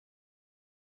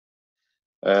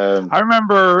Um, I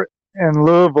remember in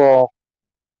Louisville,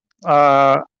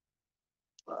 uh,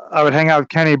 I would hang out with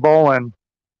Kenny Bolin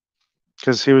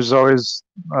because he was always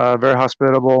very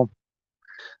hospitable.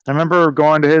 I remember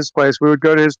going to his place. We would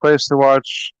go to his place to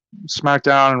watch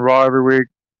SmackDown and Raw every week.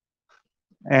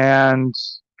 And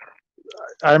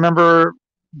I remember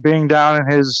being down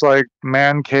in his like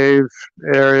man cave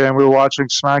area, and we were watching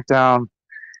SmackDown,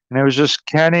 and it was just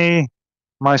Kenny,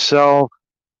 myself,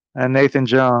 and Nathan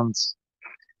Jones.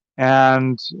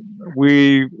 And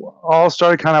we all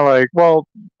started kind of like, well,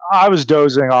 I was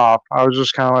dozing off. I was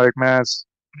just kind of like, man,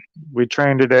 we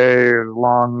trained today, it was a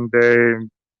long day,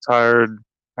 tired,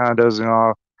 kind of dozing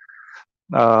off.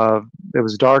 It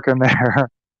was dark in there.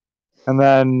 And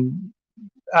then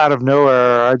out of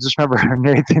nowhere, I just remember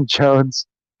Nathan Jones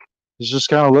was just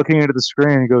kind of looking into the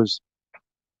screen. He goes,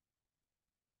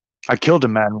 I killed a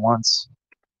man once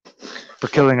for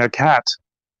killing a cat.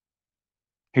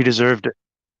 He deserved it.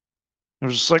 It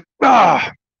was just like,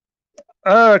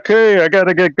 okay, I got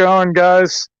to get going,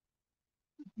 guys.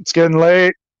 It's getting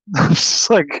late.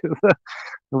 Just like, it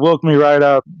woke me right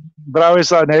up. But I always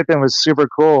thought Nathan was super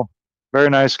cool. Very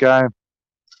nice guy.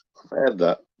 I heard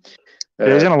that.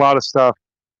 Yeah, he's Uh, in a lot of stuff.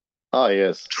 oh,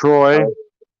 yes. Troy,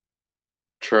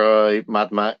 Troy,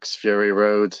 Mad Max, Fury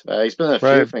Road. He's been in a few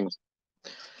right? things.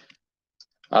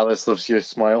 Alice loves your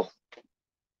smile.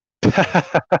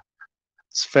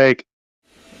 It's fake.